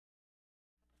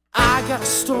I got a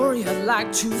story I'd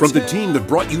like to From the tell. team that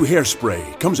brought you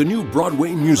Hairspray comes a new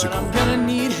Broadway musical. I'm gonna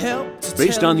need help to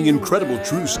Based tell on the you. incredible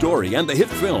true story and the hit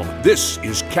film, this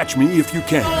is Catch Me If You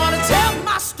Can. I wanna tell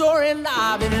my story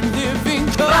live and in living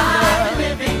color.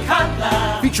 Living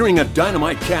color. Featuring a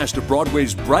dynamite cast of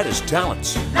Broadway's brightest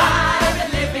talents. Live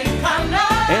and living color.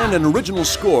 And an original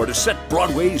score to set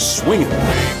Broadway swinging.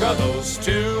 Think of those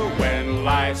two when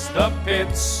life's the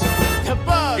pits. The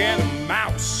bug. And a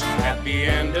mouse at the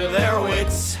end of their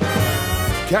wits.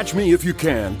 Catch Me If You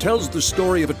Can tells the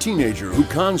story of a teenager who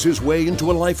cons his way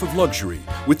into a life of luxury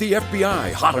with the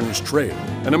FBI hot on his trail.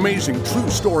 An amazing true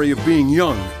story of being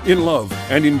young, in love,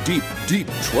 and in deep, deep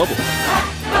trouble.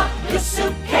 Pack up your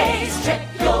suitcase, check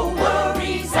your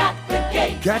worries at the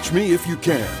gate. Catch Me If You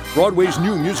Can, Broadway's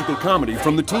new musical comedy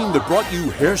from the team that brought you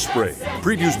Hairspray.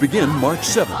 Previews begin March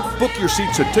 7th. Book your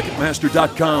seats at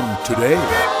Ticketmaster.com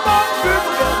today.